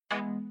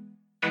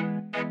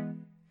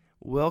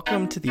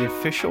Welcome to the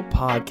official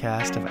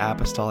podcast of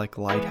Apostolic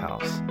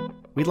Lighthouse.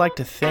 We'd like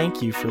to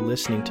thank you for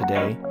listening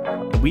today,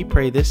 and we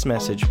pray this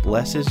message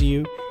blesses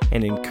you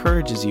and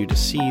encourages you to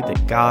see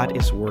that God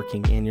is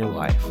working in your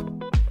life.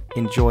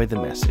 Enjoy the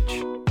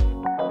message.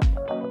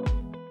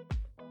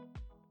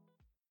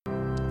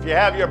 If you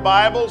have your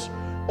Bibles,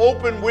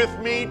 open with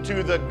me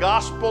to the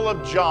Gospel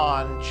of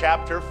John,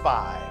 chapter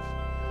 5.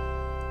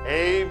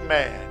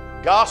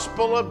 Amen.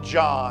 Gospel of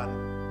John,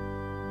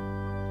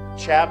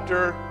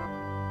 chapter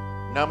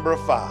number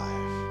 5.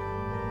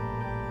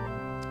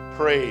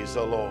 Praise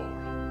the Lord.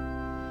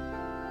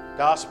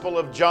 Gospel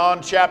of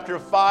John, chapter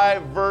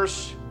 5,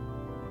 verse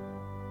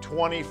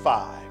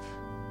 25.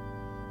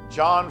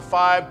 John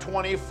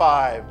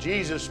 5:25.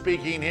 Jesus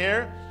speaking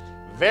here.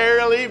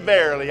 Verily,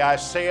 verily, I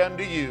say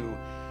unto you,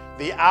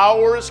 the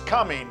hour is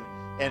coming,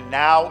 and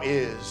now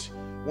is,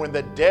 when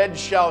the dead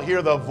shall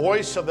hear the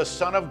voice of the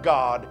Son of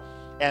God,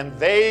 and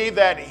they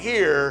that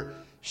hear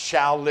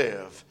shall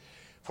live.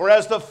 For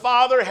as the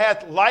Father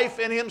hath life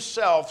in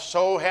himself,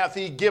 so hath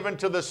he given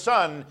to the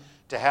Son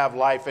to have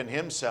life in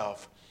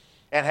himself,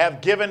 and have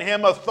given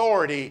him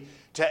authority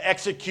to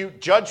execute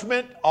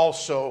judgment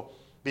also,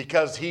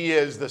 because he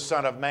is the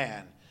Son of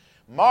Man.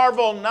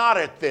 Marvel not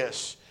at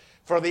this,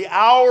 for the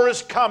hour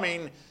is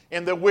coming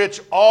in the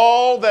which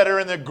all that are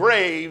in the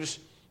graves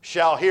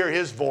shall hear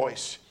his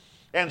voice,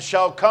 and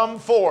shall come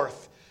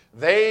forth,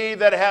 they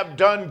that have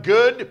done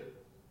good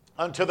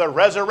unto the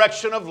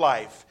resurrection of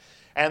life,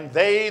 and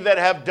they that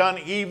have done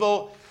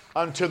evil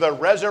unto the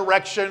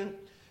resurrection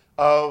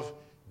of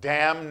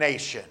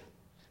damnation.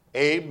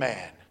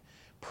 Amen.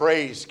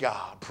 Praise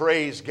God.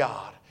 Praise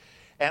God.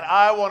 And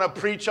I want to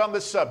preach on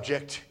the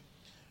subject,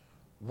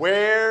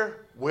 where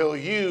will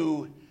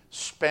you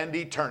spend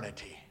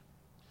eternity?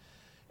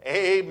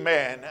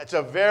 Amen. It's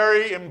a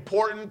very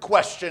important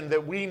question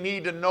that we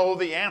need to know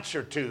the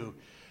answer to.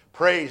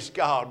 Praise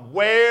God.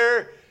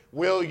 Where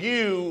will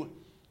you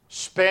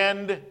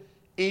spend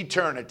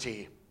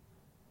eternity?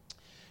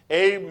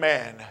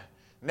 Amen.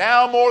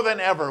 Now more than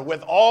ever,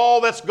 with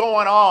all that's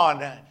going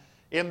on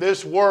in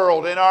this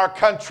world, in our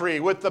country,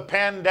 with the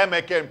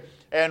pandemic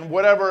and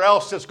whatever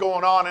else that's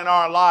going on in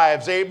our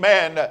lives,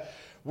 amen,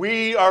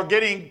 we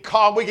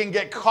can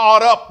get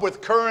caught up with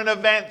current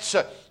events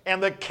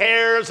and the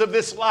cares of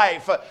this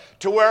life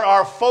to where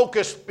our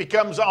focus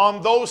becomes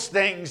on those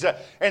things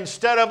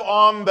instead of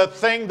on the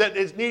thing that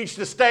it needs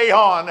to stay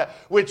on,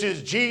 which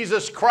is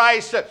Jesus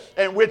Christ,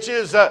 and which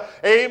is,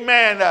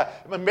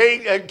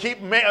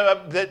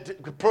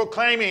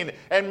 proclaiming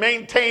and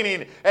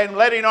maintaining and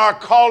letting our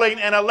calling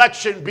and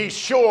election be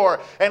sure,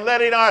 and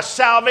letting our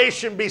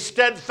salvation be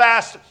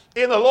steadfast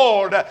in the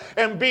Lord,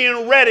 and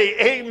being ready,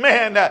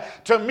 amen,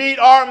 to meet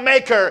our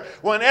Maker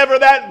whenever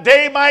that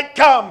day might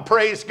come.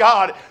 Praise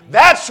God.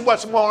 That's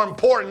what's more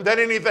important than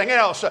anything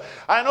else.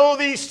 I know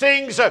these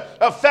things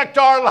affect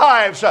our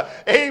lives,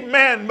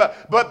 amen,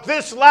 but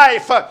this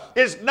life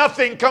is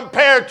nothing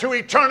compared to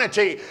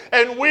eternity,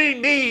 and we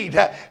need,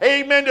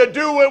 amen, to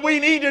do what we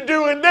need to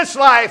do in this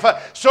life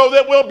so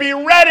that we'll be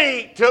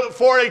ready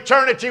for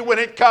eternity when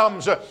it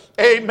comes.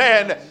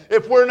 Amen.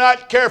 If we're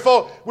not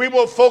careful, we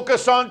will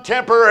focus on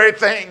temporary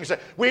things.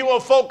 We will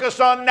focus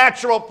on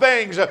natural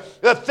things,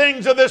 the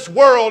things of this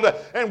world,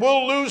 and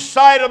we'll lose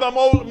sight of the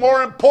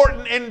more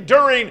important,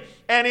 enduring,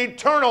 and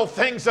eternal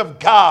things of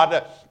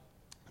God.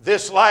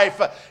 This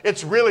life,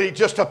 it's really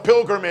just a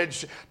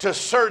pilgrimage to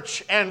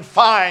search and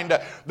find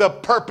the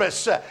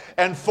purpose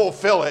and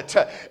fulfill it.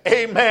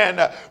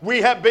 Amen.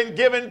 We have been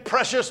given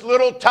precious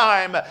little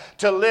time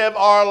to live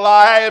our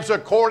lives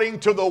according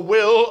to the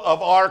will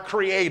of our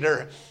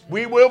Creator.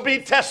 We will be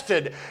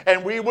tested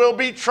and we will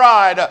be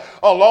tried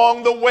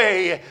along the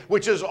way,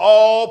 which is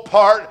all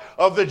part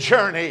of the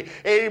journey.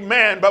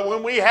 Amen. But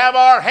when we have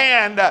our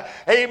hand,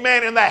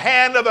 amen, in the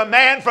hand of the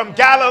man from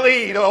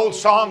Galilee, the old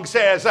song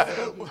says,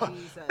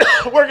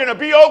 we're going to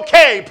be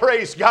okay,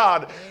 praise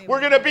God.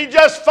 We're going to be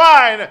just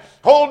fine,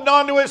 holding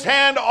on to his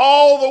hand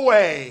all the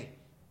way.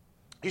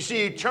 You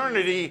see,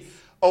 eternity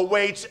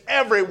awaits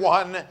every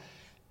one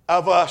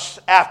of us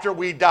after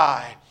we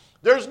die.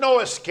 There's no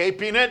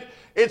escaping it.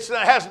 There's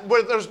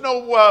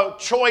no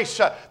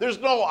choice. There's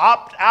no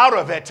opt out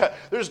of it.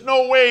 There's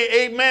no way,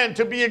 amen,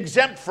 to be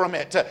exempt from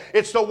it.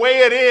 It's the way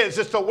it is.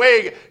 It's the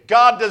way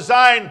God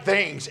designed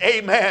things.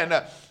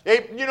 Amen.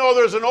 You know,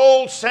 there's an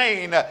old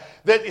saying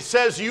that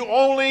says you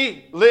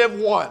only live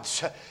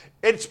once.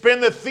 It's been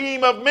the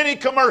theme of many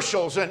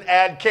commercials and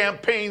ad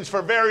campaigns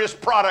for various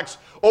products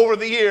over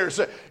the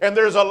years, and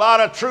there's a lot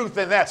of truth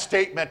in that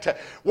statement.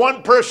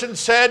 One person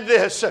said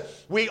this: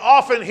 we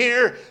often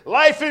hear,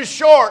 life is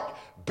short,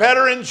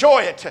 better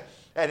enjoy it.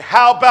 And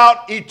how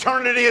about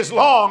eternity is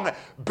long?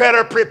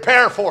 Better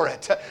prepare for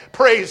it.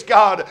 Praise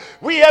God.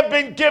 We have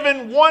been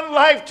given one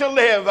life to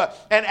live,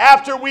 and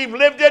after we've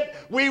lived it,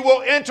 we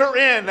will enter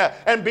in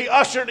and be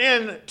ushered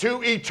in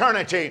to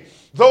eternity.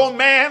 Though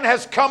man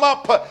has come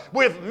up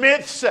with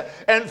myths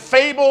and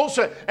fables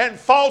and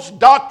false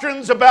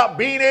doctrines about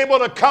being able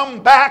to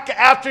come back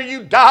after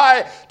you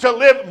die to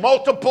live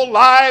multiple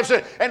lives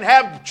and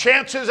have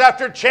chances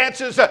after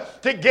chances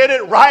to get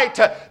it right,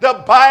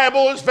 the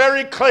Bible is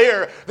very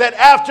clear that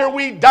after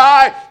we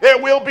die, there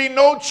will be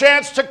no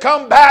chance to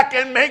come back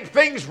and make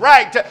things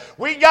right.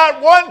 We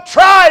got one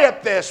try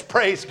at this,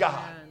 praise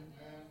God.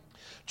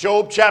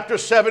 Job chapter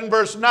 7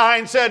 verse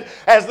 9 said,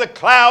 as the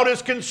cloud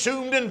is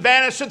consumed and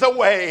vanisheth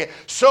away,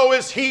 so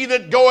is he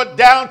that goeth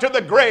down to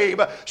the grave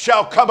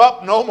shall come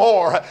up no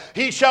more.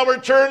 He shall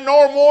return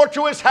no more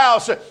to his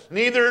house,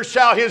 neither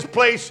shall his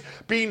place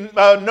be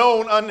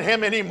known unto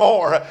him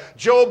anymore.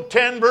 Job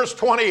 10 verse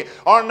 20,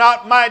 are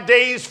not my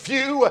days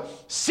few?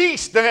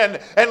 Cease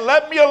then, and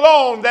let me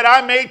alone, that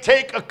I may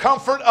take a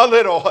comfort a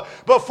little.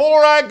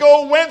 Before I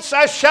go whence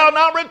I shall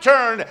not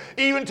return,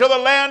 even to the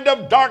land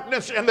of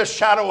darkness and the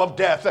shadow of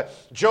death.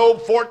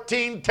 Job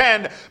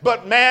 14:10,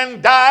 but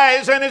man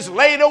dies and is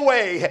laid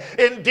away.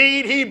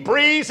 Indeed, he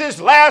breathes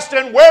his last,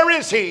 and where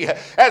is he?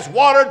 As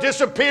water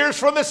disappears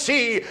from the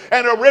sea,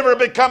 and a river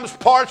becomes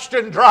parched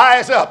and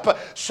dries up,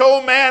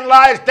 so man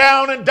lies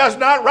down and does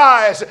not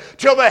rise,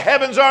 till the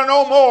heavens are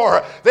no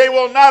more. They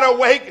will not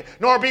awake,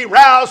 nor be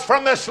roused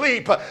from the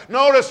sleep.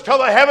 Notice, till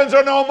the heavens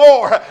are no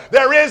more.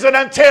 There is an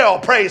until,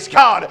 praise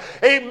God.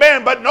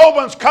 Amen. But no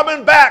one's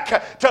coming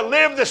back to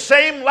live the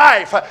same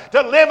life,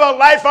 to live a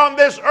life on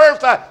this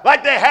earth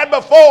like they had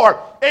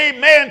before.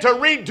 Amen. To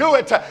redo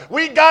it.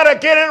 We got to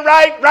get it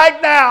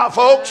right now,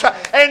 folks.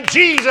 And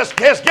Jesus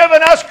has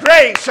given us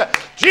grace.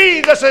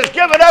 Jesus has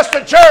given us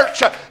the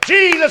church.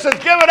 Jesus has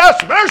given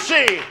us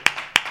mercy.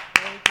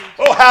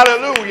 Oh,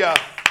 hallelujah.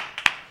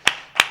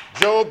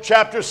 Job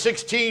chapter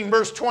 16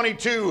 verse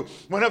 22,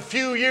 when a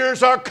few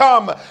years are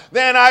come,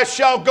 then I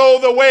shall go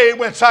the way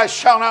whence I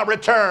shall not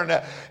return.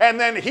 And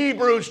then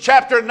Hebrews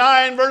chapter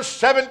 9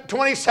 verse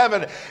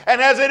 27,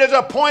 and as it is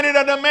appointed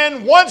unto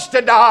men once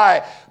to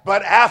die,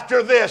 but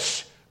after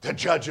this the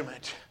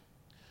judgment.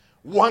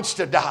 Once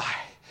to die.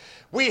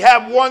 We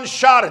have one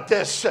shot at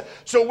this,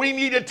 so we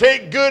need to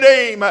take good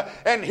aim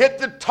and hit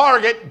the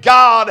target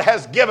God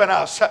has given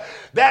us.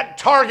 That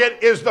target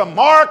is the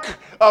mark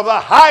of the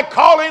high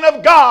calling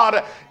of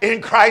God in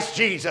Christ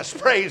Jesus.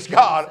 Praise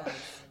God.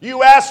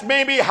 You ask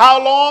maybe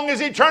how long is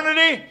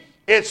eternity?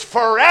 It's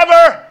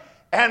forever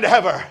and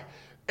ever.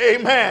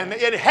 Amen.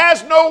 It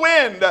has no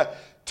end.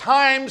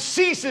 Time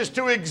ceases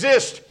to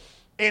exist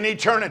in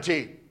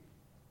eternity.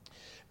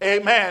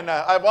 Amen.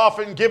 I've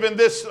often given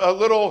this a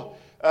little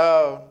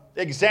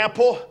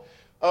example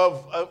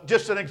of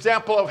just an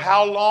example of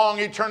how long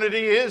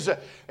eternity is,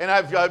 and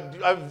I've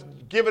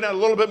given a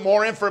little bit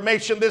more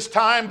information this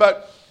time.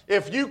 But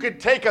if you could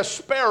take a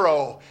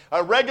sparrow,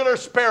 a regular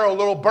sparrow,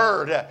 little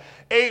bird,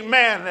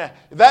 amen,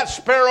 that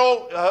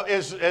sparrow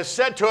is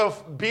said to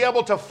be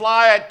able to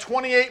fly at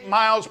 28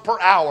 miles per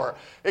hour.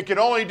 It can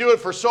only do it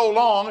for so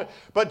long,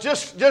 but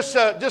just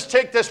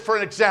take this for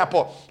an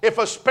example. If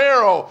a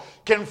sparrow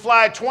can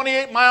fly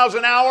 28 miles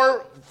an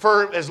hour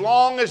for as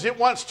long as it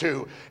wants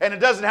to, and it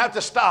doesn't have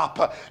to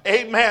stop,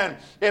 amen.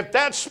 If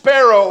that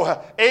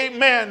sparrow,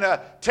 amen,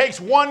 takes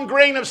one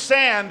grain of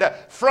sand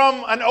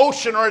from an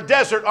ocean or a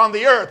desert on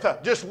the earth,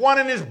 just one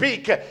in his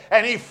beak,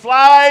 and he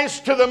flies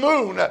to the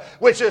moon,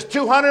 which is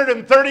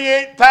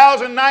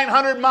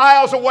 238,900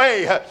 miles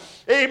away,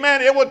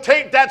 amen, it will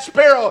take that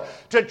sparrow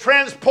to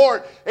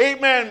transport,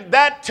 amen,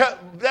 that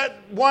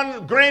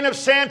one grain of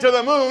sand to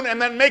the moon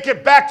and then make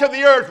it back to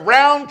the earth,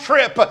 round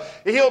trip.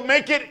 He'll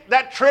make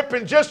that trip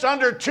in just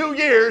under 2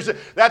 years.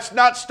 That's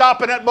not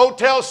stopping at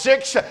Motel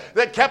 6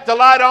 that kept the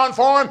light on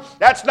for him.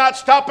 That's not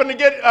stopping to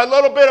get a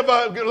little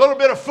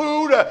bit of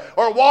food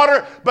or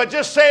water. But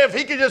just say if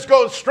he could just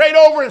go straight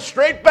over and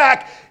straight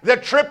back, the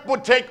trip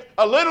would take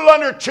a little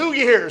under 2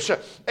 years,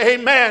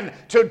 amen,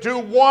 to do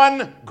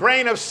one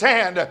grain of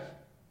sand.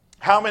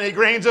 How many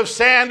grains of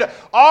sand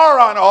are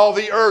on all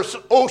the earth's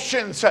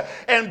oceans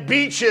and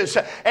beaches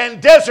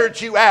and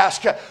deserts, you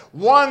ask?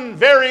 One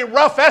very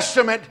rough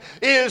estimate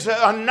is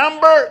a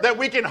number that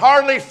we can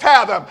hardly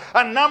fathom,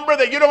 a number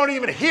that you don't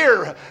even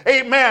hear.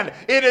 Amen.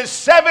 It is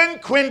 7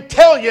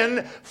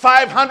 quintillion,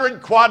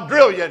 500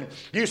 quadrillion.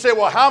 You say,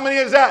 well, how many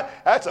is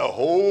that? That's a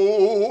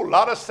whole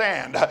lot of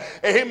sand.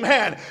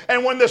 Amen.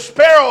 And when the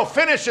sparrow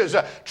finishes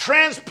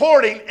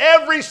transporting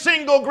every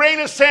single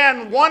grain of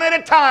sand one at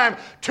a time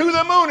to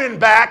the moon and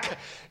back,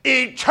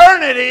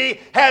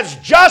 eternity has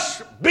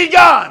just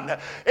begun.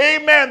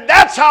 Amen.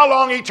 That's how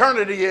long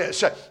eternity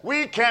is.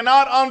 We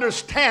cannot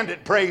understand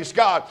it, praise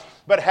God.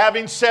 But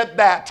having said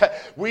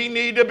that, we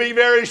need to be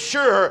very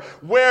sure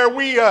where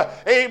we,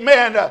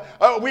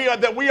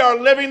 that we are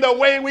living the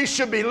way we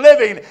should be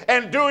living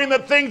and doing the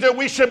things that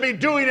we should be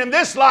doing in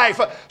this life,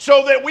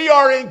 so that we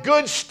are in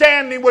good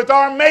standing with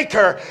our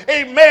Maker.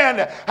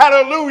 Amen.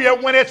 Hallelujah.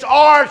 When it's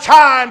our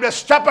time to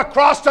step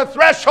across the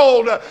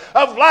threshold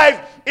of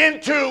life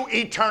into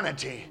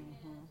eternity.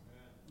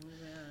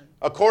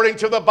 According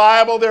to the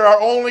Bible, there are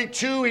only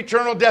 2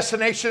 eternal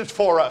destinations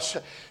for us.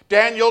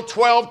 Daniel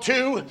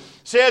 12:2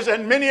 says,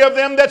 and many of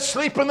them that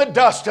sleep in the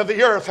dust of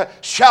the earth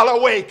shall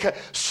awake,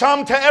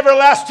 some to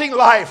everlasting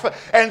life,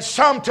 and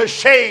some to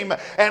shame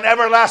and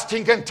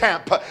everlasting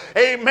contempt.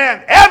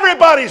 Amen.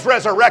 Everybody's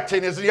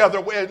resurrecting is in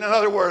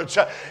other words.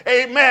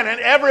 Amen.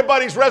 And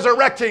everybody's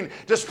resurrecting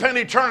to spend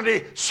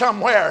eternity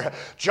somewhere.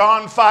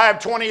 John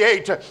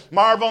 5:28.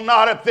 Marvel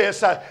not at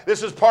this.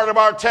 This is part of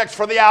our text.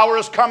 For the hour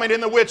is coming in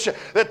the which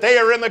that they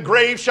are in the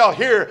grave shall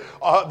hear,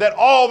 that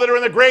all that are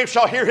in the grave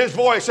shall hear his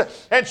voice,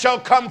 and shall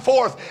come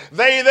forth.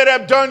 They that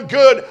have done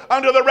good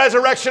unto the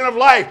resurrection of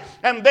life,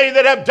 and they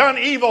that have done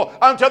evil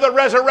unto the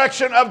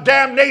resurrection of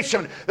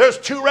damnation. There's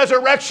two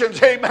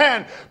resurrections.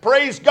 Amen.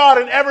 Praise God.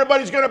 And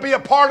everybody's going to be a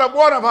part of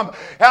one of them.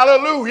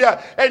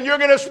 Hallelujah. And you're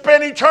going to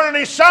spend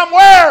eternity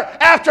somewhere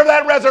after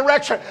that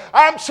resurrection.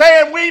 I'm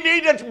saying we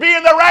need to be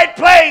in the right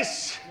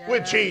place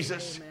with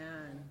Jesus.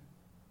 Amen.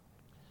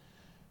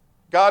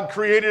 God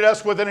created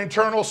us with an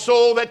eternal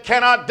soul that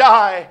cannot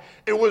die.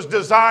 It was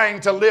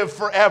designed to live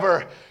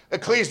forever.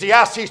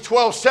 Ecclesiastes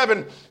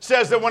 12:7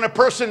 says that when a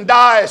person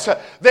dies,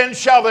 then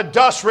shall the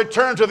dust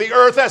return to the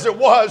earth as it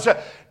was,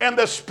 and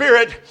the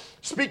spirit,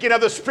 speaking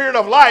of the spirit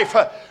of life,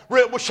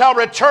 shall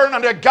return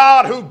unto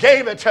God who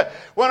gave it.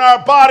 When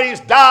our bodies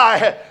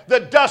die, the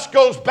dust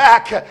goes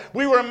back.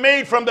 We were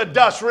made from the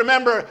dust.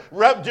 Remember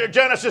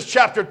Genesis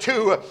chapter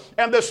 2.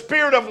 And the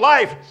spirit of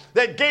life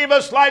that gave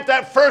us life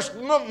that first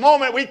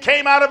moment we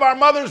came out of our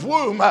mother's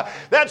womb,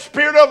 that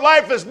spirit of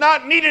life is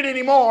not needed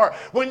anymore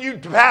when you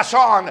pass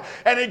on.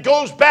 And it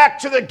goes back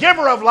to the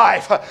giver of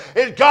life,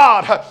 is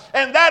God.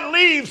 And that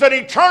leaves an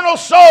eternal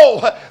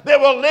soul that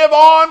will live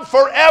on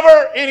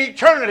forever in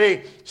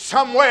eternity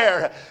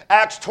somewhere.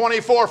 Acts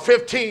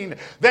 24:15.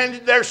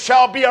 Then there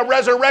shall be a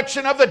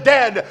resurrection of the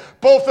dead,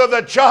 both of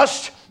the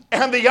just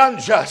and the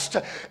unjust.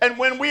 And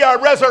when we are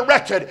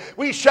resurrected,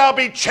 we shall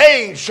be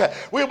changed.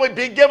 We will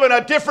be given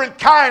a different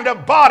kind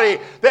of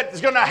body that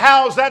is going to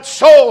house that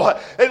soul,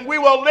 and we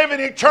will live in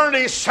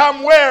eternity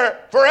somewhere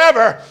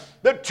forever.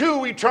 The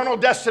two eternal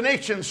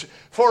destinations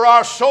for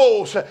our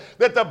souls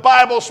that the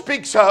Bible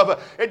speaks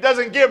of. It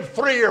doesn't give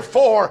 3 or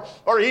 4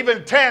 or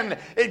even 10.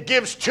 It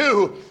gives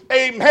 2.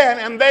 Amen.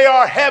 And they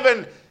are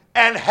heaven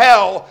and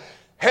hell.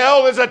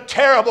 Hell is a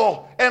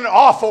terrible and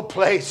awful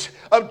place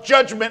of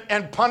judgment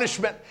and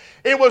punishment.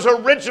 It was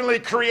originally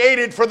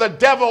created for the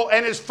devil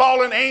and his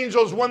fallen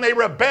angels when they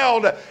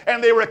rebelled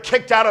and they were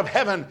kicked out of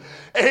heaven.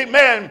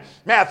 Amen.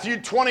 Matthew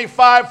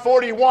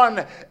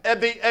 25:41.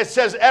 It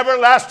says,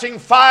 everlasting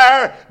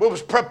fire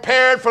was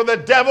prepared for the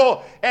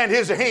devil and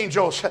his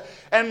angels.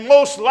 And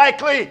most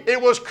likely it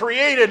was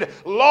created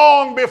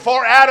long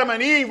before Adam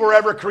and Eve were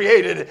ever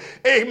created.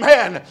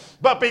 Amen.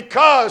 But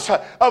because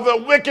of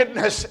the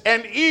wickedness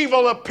and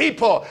evil of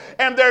people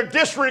and their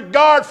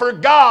disregard for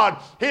God,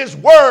 His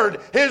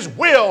Word, His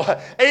will,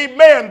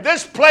 amen,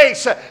 this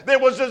place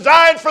that was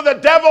designed for the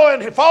devil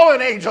and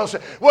fallen angels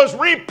was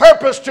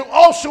repurposed to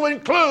also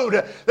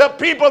include the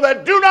people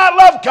that do not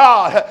love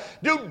God,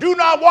 do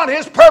not want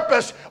His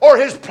purpose or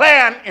His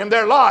plan in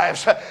their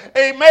lives.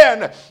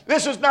 Amen.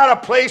 This is not a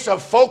place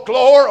of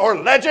folklore or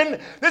legend.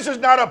 This is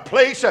not a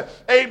place,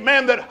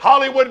 amen, that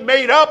Hollywood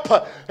made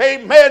up,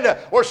 amen,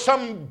 or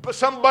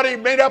somebody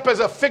made up as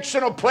a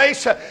fictional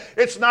place.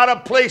 It's not a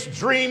place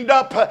dreamed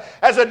up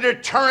as a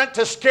deterrent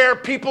to scare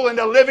people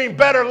into living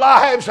better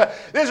lives.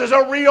 This is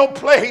a real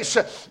place,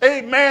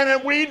 amen,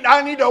 and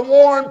I need to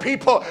warn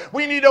people.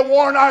 We need to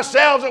warn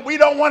ourselves that we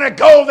don't want to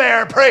go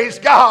there, praise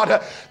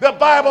God. The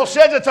Bible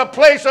says it's a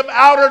place of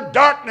outer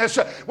darkness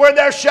where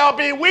there shall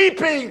be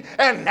weeping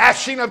and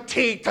gnashing of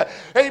teeth.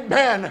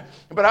 Amen.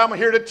 But I'm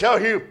here to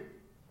tell you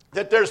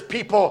that there's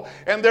people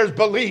and there's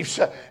beliefs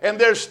and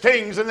there's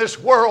things in this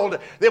world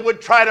that would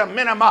try to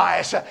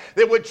minimize,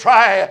 that would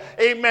try,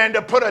 amen,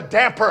 to put a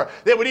damper,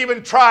 that would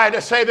even try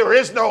to say there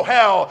is no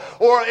hell,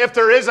 or if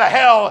there is a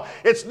hell,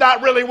 it's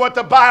not really what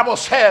the Bible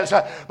says.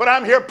 But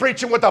I'm here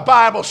preaching what the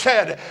Bible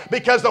said,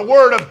 because the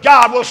Word of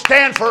God will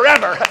stand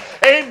forever.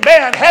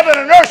 Amen. Heaven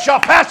and earth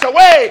shall pass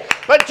away,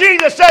 but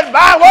Jesus said,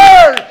 my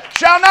word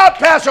shall not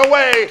pass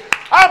away.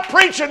 I'm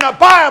preaching the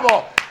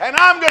Bible, and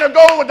I'm going to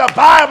go with the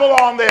Bible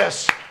on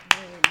this.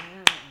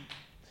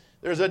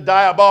 There's a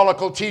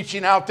diabolical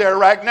teaching out there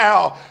right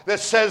now that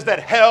says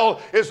that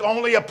hell is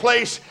only a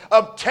place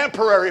of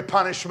temporary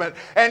punishment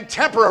and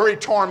temporary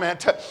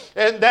torment.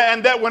 And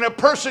that when a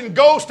person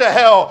goes to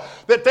hell,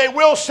 that they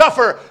will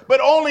suffer, but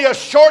only a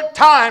short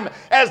time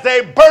as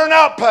they burn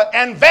up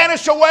and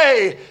vanish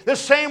away. The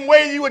same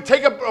way you would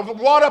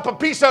wad up a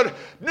piece of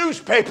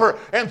newspaper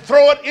and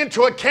throw it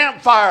into a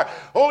campfire.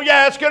 Oh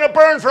yeah, it's going to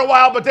burn for a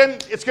while, but then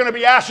it's going to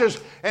be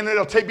ashes and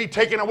it'll be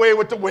taken away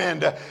with the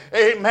wind.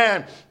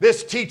 Amen.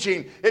 This teaching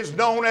is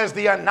known as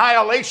the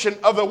annihilation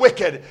of the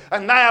wicked.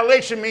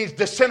 Annihilation means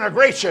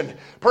disintegration.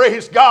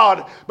 Praise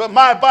God. But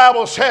my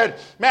Bible said,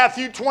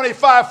 Matthew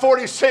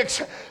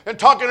 25:46, and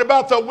talking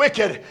about the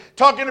wicked,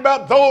 talking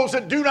about those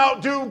that do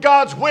not do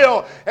God's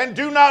will and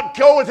do not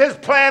go with his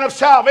plan of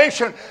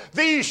salvation.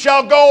 These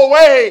shall go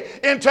away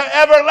into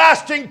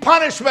everlasting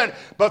punishment,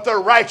 but the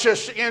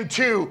righteous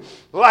into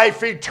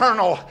life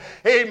eternal.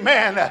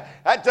 Amen.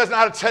 That does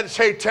not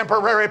say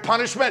temporary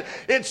punishment.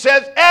 It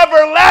says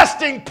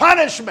everlasting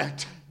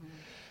punishment.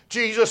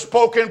 Jesus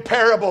spoke in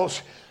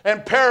parables.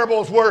 And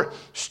parables were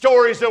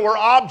stories that were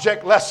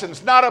object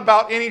lessons, not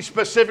about any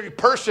specific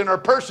person or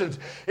persons.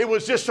 It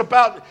was just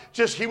about,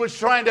 he was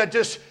trying to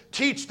just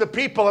teach the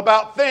people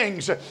about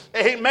things.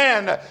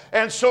 Amen.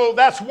 And so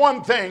that's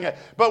one thing.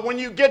 But when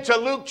you get to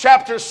Luke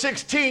chapter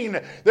 16,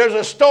 there's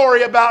a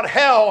story about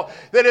hell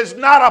that is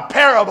not a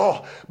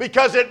parable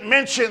because it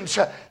mentions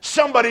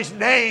somebody's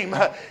name.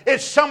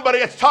 It's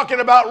talking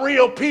about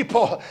real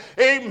people.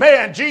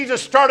 Amen.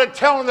 Jesus started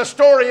telling the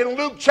story in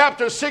Luke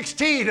chapter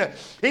 16.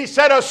 He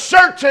said, a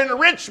certain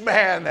rich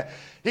man,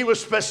 he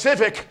was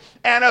specific,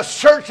 and a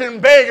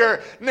certain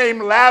beggar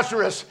named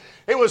Lazarus.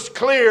 It was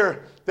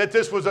clear that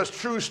this was a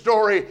true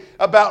story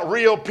about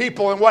real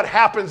people and what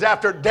happens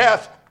after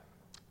death.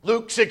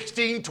 Luke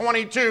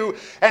 16:22,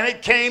 and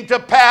it came to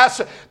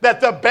pass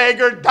that the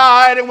beggar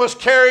died and was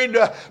carried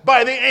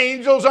by the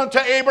angels unto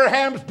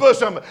Abraham's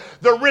bosom.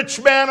 The rich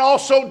man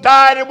also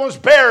died and was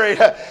buried.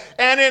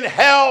 And in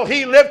hell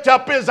he lifted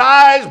up his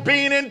eyes,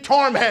 being in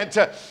torment.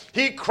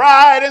 He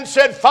cried and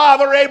said,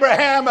 Father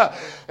Abraham,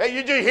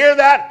 did you hear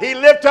that? He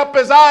lifted up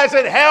his eyes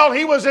in hell.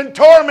 He was in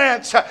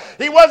torments.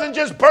 He wasn't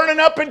just burning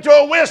up into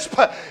a wisp.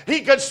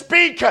 He could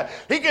speak.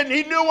 He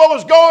knew what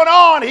was going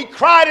on. He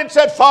cried and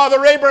said,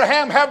 Father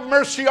Abraham, have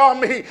mercy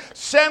on me.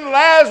 Send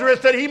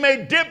Lazarus that he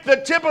may dip the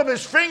tip of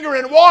his finger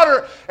in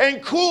water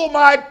and cool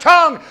my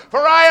tongue,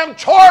 for I am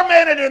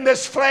tormented in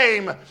this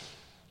flame.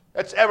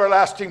 That's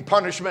everlasting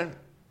punishment.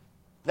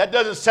 That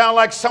doesn't sound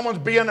like someone's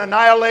being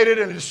annihilated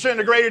and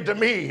disintegrated to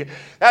me.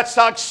 That's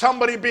like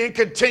somebody being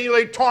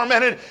continually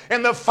tormented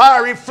in the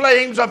fiery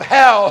flames of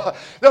hell.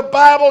 The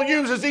Bible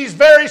uses these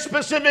very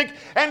specific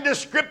and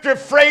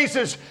descriptive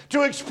phrases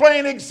to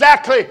explain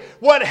exactly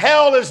what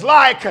hell is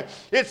like.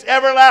 It's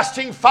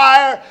everlasting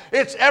fire.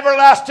 It's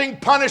everlasting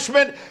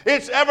punishment.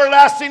 It's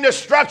everlasting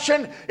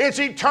destruction. It's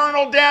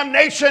eternal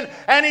damnation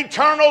and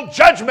eternal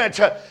judgment.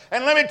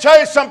 And let me tell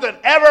you something.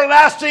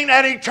 Everlasting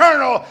and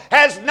eternal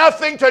has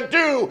nothing to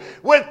do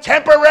with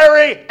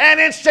temporary and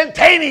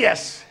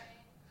instantaneous.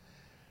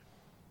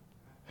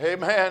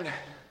 Amen.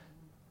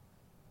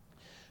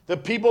 The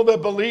people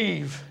that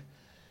believe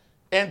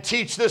and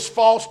teach this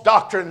false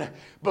doctrine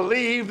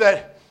believe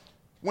that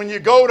when you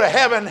go to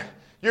heaven,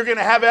 you're going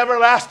to have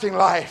everlasting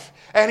life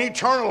and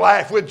eternal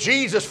life with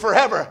Jesus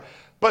forever.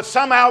 But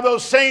somehow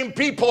those same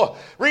people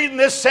reading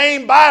this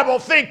same Bible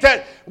think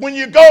that when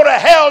you go to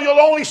hell, you'll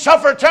only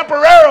suffer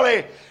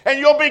temporarily and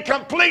you'll be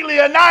completely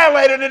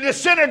annihilated and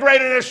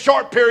disintegrated in a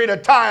short period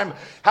of time.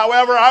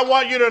 However, I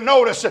want you to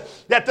notice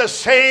that the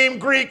same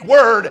Greek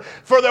word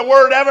for the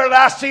word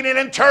everlasting and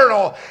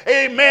eternal,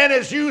 amen,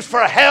 is used for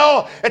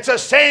hell. It's the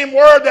same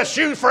word that's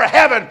used for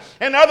heaven.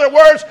 In other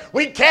words,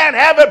 we can't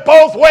have it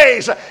both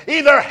ways.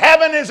 Either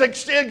heaven is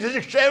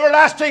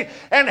everlasting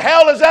and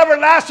hell is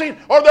everlasting,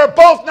 or they're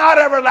both not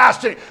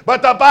everlasting.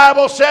 But the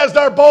Bible says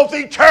they're both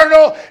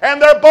eternal and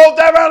they're both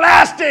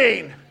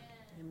everlasting.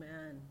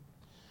 Amen.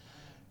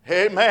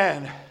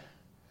 Amen.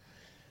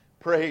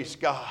 Praise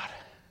God.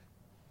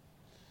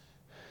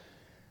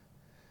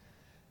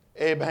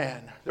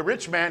 Amen. The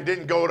rich man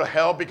didn't go to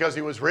hell because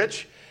he was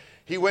rich.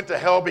 He went to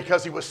hell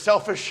because he was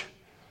selfish,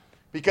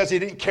 because he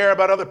didn't care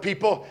about other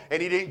people,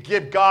 and he didn't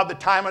give God the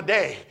time of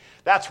day.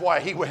 That's why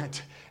he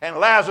went. And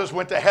Lazarus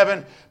went to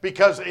heaven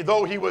because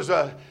though he was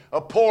a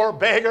poor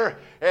beggar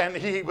and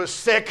he was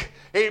sick,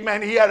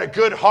 amen, he had a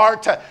good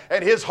heart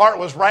and his heart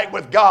was right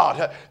with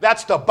God.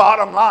 That's the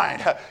bottom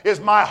line. Is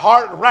my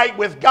heart right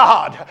with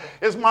God?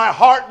 Is my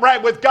heart right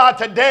with God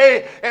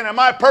today? And am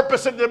I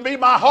purposing to be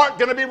my heart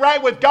going to be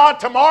right with God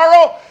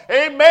tomorrow?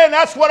 Amen.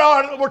 That's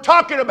what we're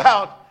talking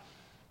about.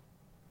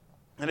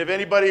 And if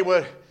anybody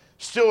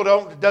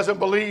doesn't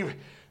believe,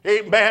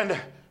 amen,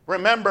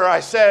 remember,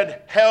 I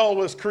said hell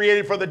was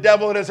created for the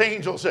devil and his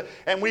angels.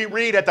 And we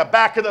read at the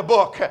back of the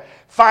book,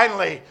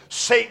 finally,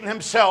 Satan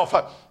himself,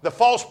 the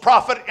false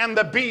prophet and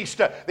the beast,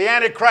 the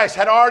Antichrist,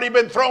 had already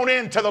been thrown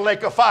into the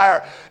lake of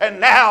fire. And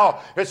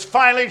now it's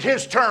finally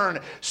his turn.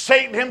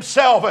 Satan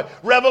himself,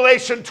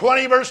 Revelation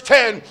 20 verse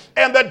 10,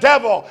 and the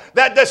devil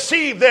that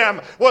deceived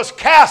them was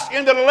cast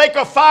into the lake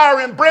of fire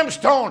and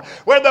brimstone,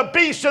 where the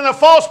beast and the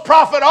false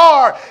prophet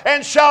are,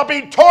 and shall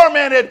be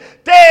tormented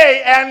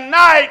day and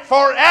night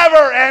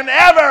forever and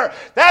ever.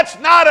 That's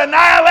not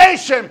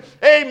annihilation.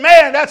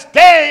 Amen. That's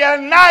day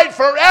and night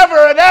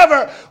forever and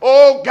ever.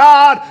 Oh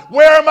God,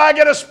 where am I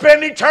going to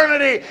spend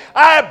eternity?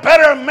 I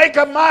better make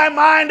up my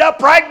mind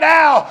up right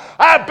now.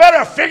 I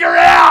better figure it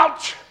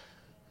out.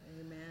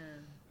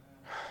 Amen.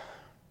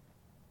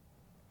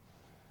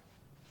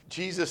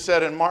 Jesus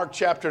said in Mark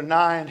chapter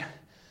 9,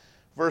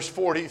 verse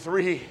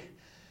 43,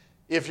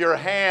 if your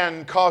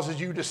hand causes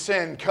you to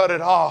sin, cut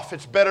it off.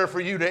 It's better for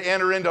you to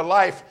enter into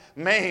life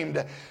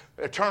maimed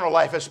eternal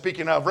life is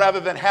speaking of, rather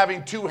than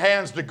having two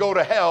hands to go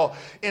to hell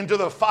into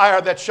the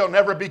fire that shall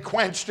never be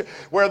quenched,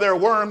 where their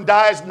worm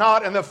dies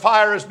not and the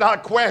fire is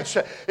not quenched.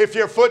 If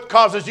your foot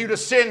causes you to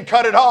sin,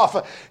 cut it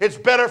off. It's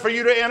better for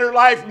you to enter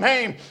life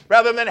maimed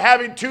rather than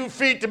having 2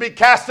 feet to be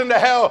cast into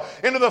hell,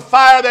 into the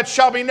fire that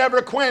shall be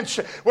never quenched,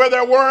 where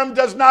their worm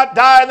does not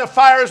die and the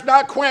fire is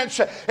not quenched.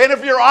 And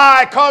if your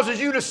eye causes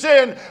you to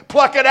sin,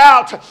 pluck it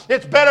out.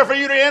 It's better for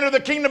you to enter the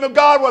kingdom of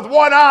God with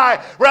one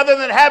eye rather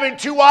than having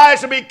 2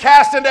 eyes to be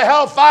cast into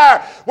hellfire,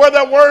 where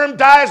the worm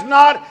dies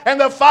not and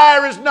the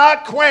fire is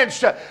not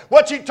quenched.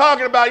 What's he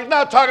talking about? He's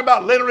not talking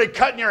about literally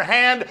cutting your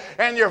hand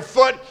and your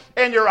foot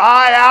and your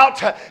eye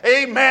out.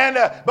 Amen.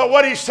 But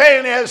what he's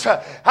saying is,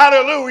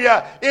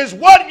 hallelujah, is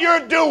what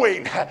you're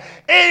doing,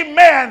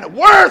 amen,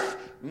 worth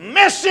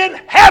missing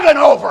heaven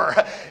over.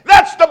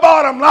 That's the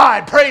bottom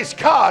line. Praise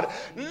God.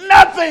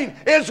 Nothing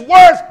is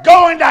worth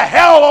going to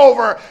hell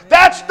over.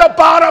 That's the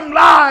bottom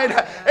line.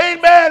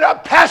 Amen. I'm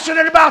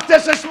passionate about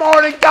this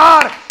morning.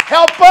 God,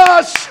 help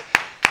us.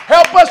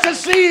 Help us to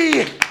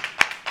see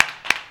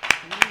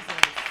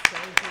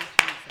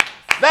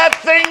that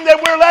thing that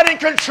we're letting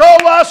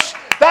control us,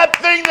 that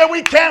thing that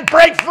we can't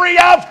break free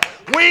of.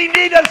 We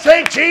need to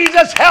say,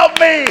 Jesus, help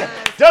me.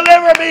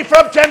 Deliver me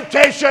from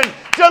temptation.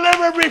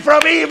 Deliver me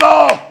from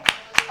evil.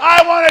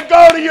 I want to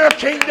go to your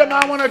kingdom.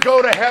 I want to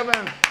go to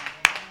heaven.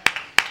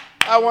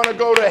 I want to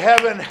go to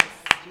heaven.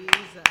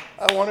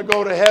 I want to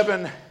go to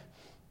heaven.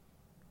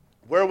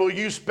 Where will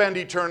you spend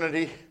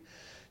eternity?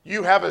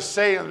 You have a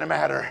say in the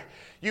matter.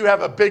 You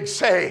have a big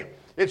say.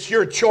 It's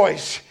your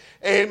choice.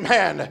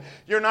 Amen.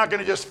 You're not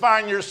going to just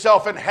find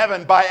yourself in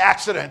heaven by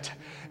accident.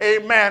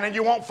 Amen. And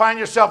you won't find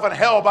yourself in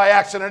hell by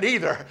accident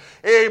either.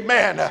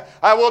 Amen.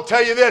 I will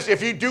tell you this,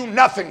 if you do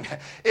nothing,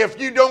 if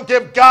you don't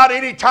give God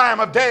any time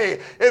of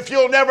day, if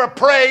you'll never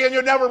pray and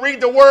you'll never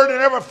read the word and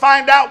never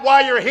find out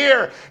why you're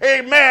here,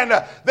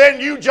 amen, then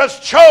you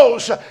just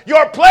chose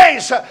your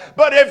place.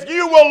 But if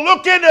you will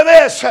look into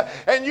this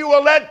and you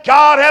will let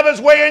God have his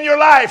way in your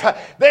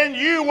life, then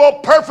you will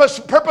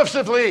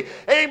purposefully,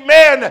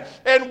 amen,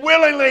 and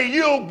willingly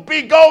you'll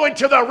be going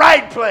to the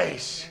right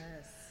place.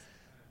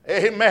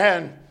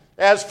 Amen.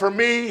 As for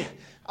me,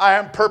 I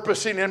am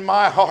purposing in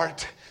my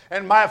heart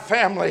and my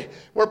family,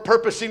 we're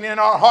purposing in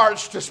our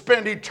hearts to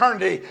spend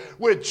eternity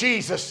with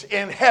Jesus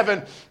in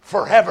heaven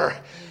forever.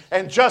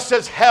 And just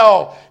as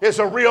hell is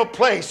a real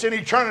place in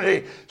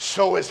eternity,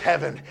 so is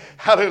heaven.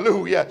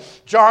 Hallelujah.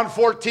 John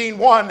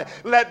 14:1,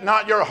 let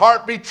not your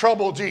heart be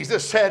troubled,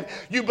 Jesus said.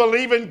 You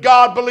believe in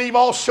God, believe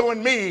also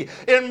in me.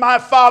 In my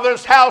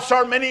Father's house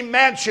are many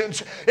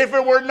mansions. If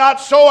it were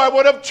not so, I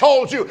would have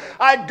told you.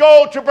 I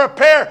go to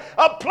prepare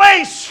a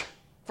place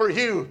for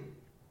you.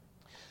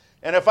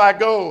 And if I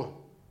go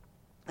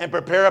and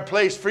prepare a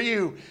place for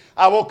you,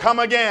 I will come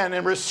again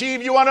and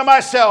receive you unto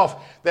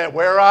myself, that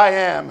where I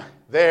am,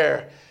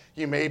 there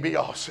you may be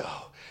also.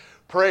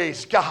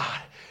 Praise God.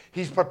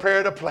 He's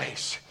prepared a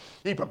place.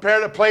 He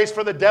prepared a place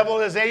for the devil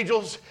and his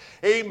angels.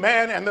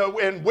 Amen.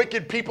 And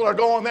wicked people are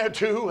going there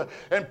too.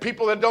 And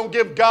people that don't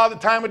give God the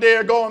time of day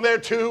are going there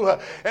too.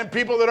 And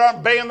people that aren't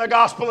obeying the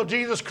gospel of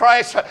Jesus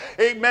Christ.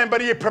 Amen.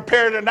 But he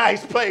prepared a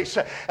nice place,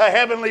 a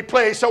heavenly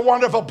place, a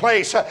wonderful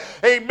place.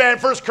 Amen.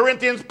 1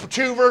 Corinthians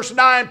 2 verse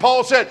 9,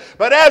 Paul said,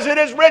 but as it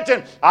is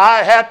written,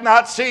 eye hath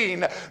not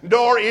seen,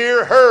 nor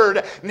ear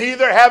heard,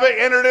 neither have it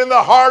entered in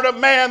the heart of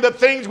man the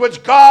things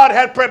which God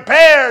had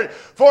prepared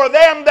for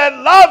them that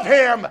love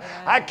him.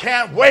 I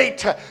can't wait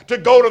to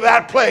go to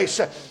that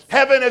place.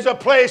 Heaven is a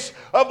place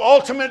of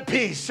ultimate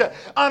peace,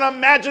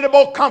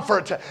 unimaginable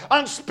comfort,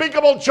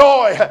 unspeakable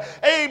joy.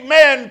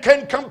 Amen.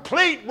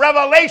 Complete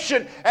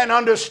revelation and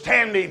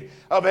understanding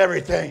of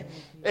everything.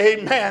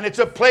 Amen. It's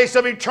a place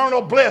of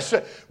eternal bliss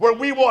where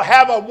we will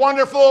have a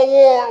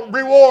wonderful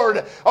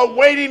reward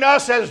awaiting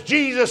us, as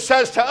Jesus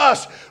says to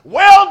us,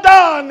 well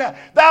done,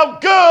 thou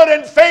good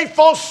and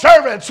faithful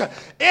servants.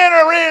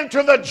 Enter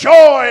into the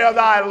joy of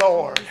thy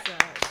Lord.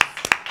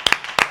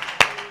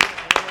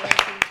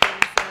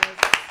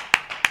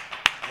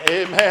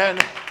 Amen.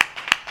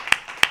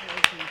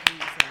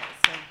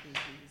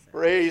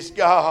 Praise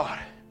God.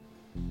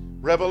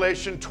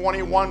 Revelation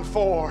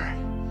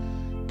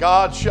 21:4.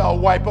 God shall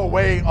wipe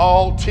away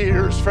all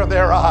tears from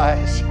their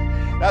eyes.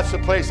 That's the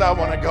place I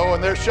want to go.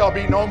 And there shall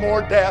be no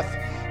more death,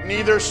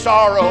 neither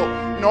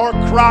sorrow nor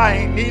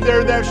crying,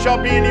 neither there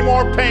shall be any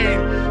more pain,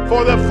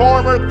 for the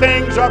former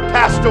things are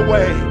passed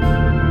away.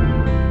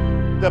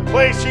 The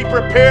place he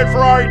prepared for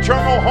our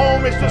eternal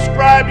home is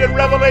described in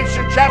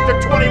Revelation chapter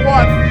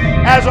 21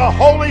 as a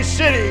holy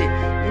city,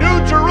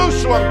 New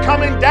Jerusalem,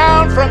 coming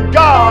down from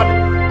God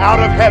out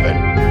of heaven.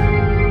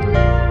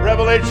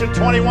 Revelation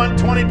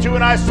 21:22,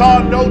 and I saw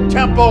no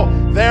temple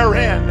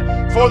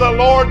therein, for the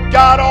Lord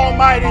God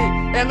Almighty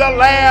and the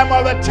Lamb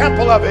are the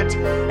temple of it.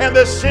 And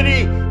the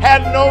city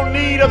had no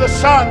need of the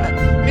sun,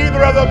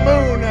 neither of the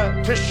moon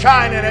to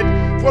shine in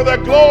it, for the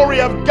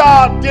glory of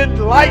God did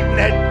lighten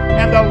it,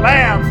 and the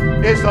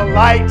Lamb is the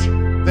light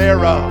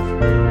thereof.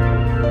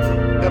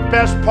 The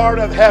best part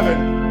of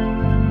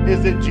heaven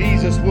is that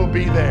Jesus will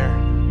be there.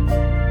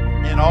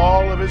 in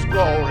all of His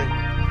glory,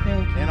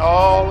 Thank you. in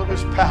all of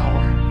His power,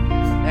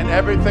 and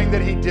everything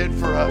that He did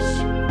for us.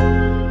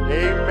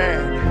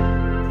 Amen.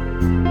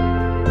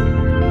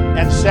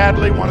 And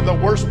sadly, one of the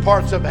worst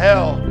parts of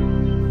hell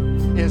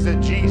is that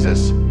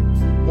Jesus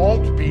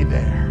won't be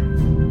there.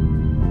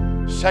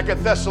 2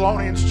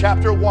 Thessalonians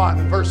chapter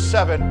 1, verse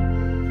 7.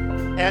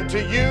 And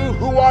to you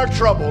who are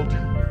troubled,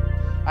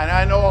 and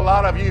I know a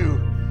lot of you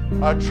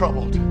are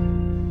troubled.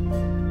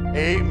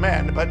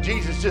 Amen. But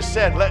Jesus just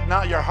said, let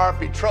not your heart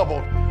be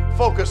troubled.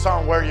 Focus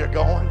on where you're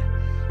going.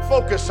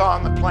 Focus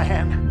on the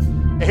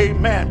plan.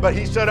 Amen. But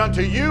He said,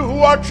 unto you who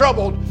are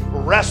troubled,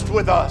 rest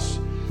with us.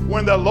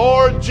 When the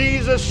Lord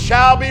Jesus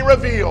shall be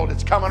revealed.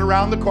 It's coming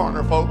around the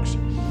corner, folks.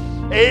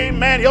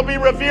 Amen. He'll be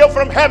revealed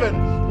from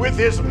heaven with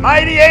His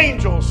mighty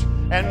angels.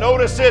 And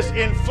notice this,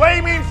 in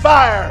flaming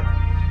fire,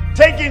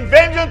 taking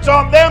vengeance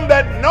on them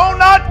that know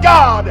not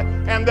God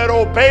and that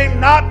obey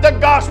not the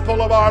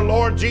gospel of our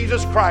Lord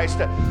Jesus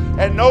Christ.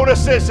 And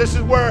notice this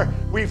is where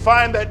we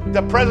find that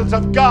the presence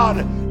of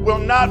God will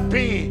not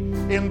be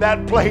in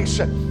that place.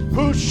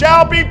 Who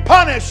shall be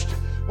punished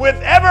with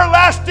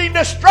everlasting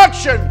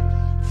destruction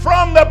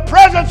from the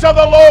presence of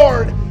the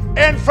Lord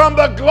and from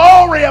the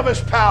glory of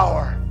His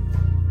power.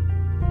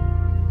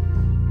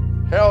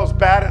 Hell's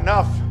bad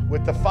enough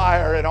with the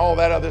fire and all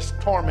that other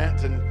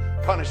torment and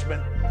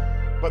punishment,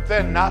 but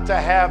then not to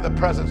have the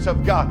presence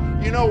of God.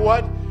 You know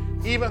what?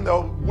 Even the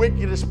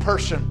wickedest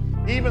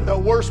person, even the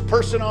worst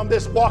person on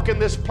this walking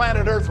this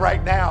planet Earth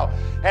right now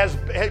has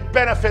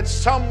benefits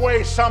some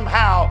way,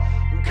 somehow,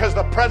 because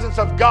the presence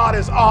of God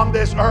is on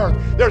this earth.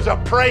 There's a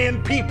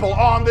praying people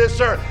on this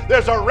earth.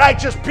 There's a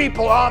righteous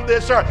people on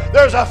this earth.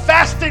 There's a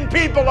fasting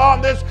people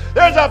on this.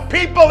 There's a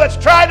people that's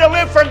trying to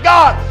live for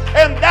God,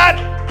 and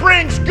that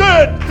brings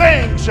good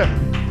things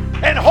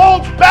and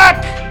holds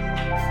back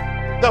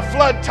the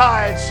flood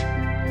tides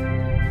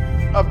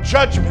of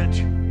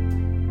judgment.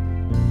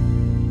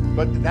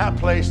 But in that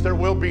place, there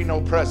will be no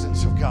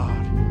presence of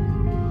God.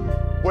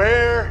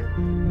 Where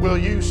will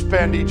you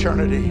spend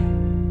eternity?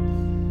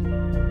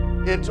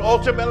 It's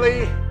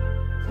ultimately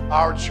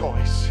our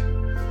choice.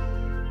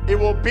 It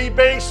will be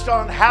based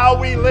on how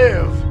we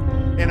live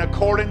in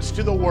accordance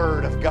to the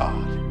Word of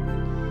God.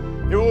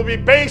 It will be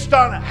based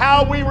on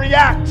how we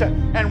react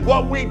and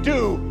what we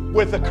do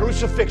with the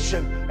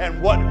crucifixion and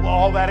what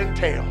all that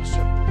entails.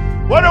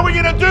 What are we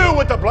going to do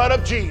with the blood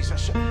of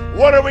Jesus?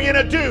 What are we going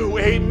to do,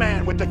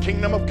 amen, with the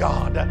kingdom of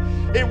God?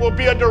 It will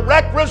be a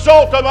direct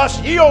result of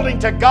us yielding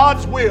to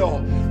God's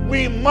will.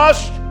 We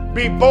must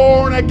be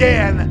born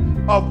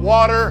again of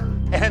water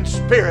and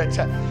spirit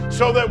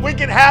so that we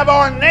can have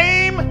our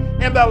name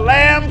in the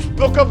Lamb's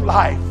book of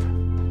life.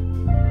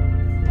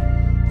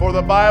 For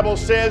the Bible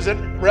says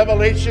in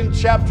Revelation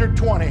chapter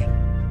 20,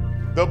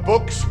 the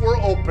books were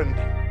opened,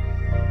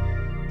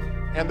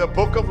 and the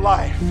book of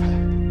life,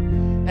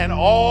 and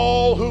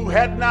all who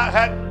were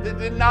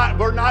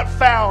not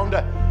found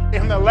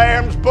in the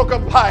Lamb's book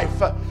of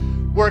life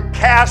were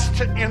cast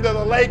into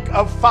the lake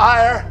of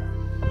fire,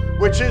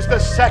 which is the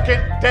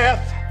second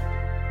death,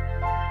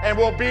 and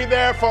will be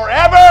there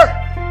forever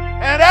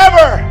and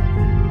ever.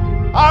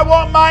 I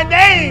want my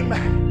name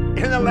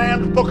in the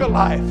Lamb's book of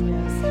life,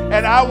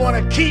 and I want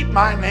to keep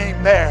my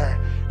name there.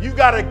 You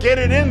got to get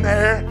it in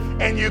there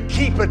and you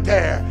keep it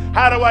there.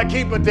 How do I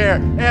keep it there?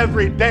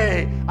 Every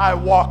day I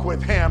walk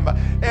with Him.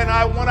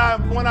 And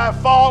when I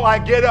fall, I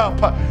get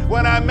up.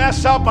 When I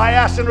mess up, I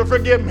ask Him to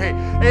forgive me.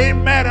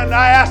 Amen. And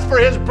I ask for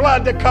His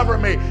blood to cover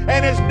me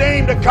and His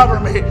name to cover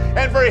me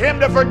and for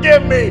Him to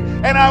forgive me.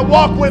 And I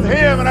walk with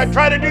Him and I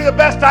try to do the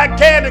best I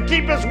can to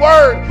keep His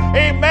word.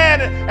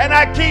 Amen. And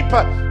I keep,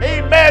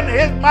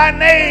 amen, my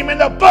name in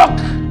the book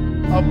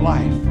of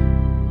life.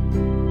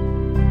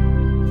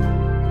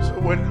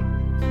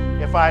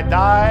 If I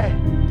die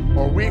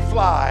or we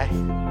fly,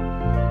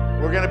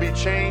 we're going to be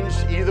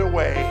changed either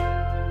way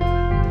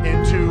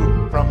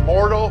from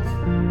mortal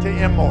to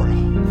immortal,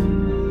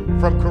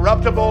 from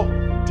corruptible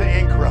to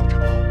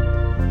incorruptible.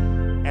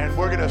 And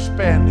we're going to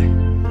spend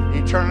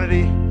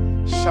eternity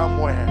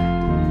somewhere.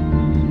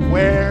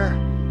 Where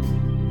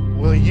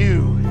will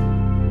you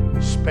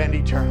spend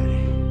eternity?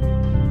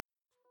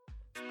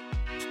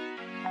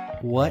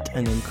 What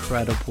an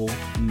incredible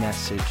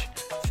message.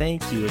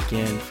 Thank you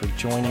again for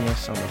joining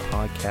us on the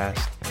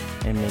podcast,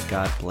 and may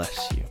God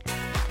bless you.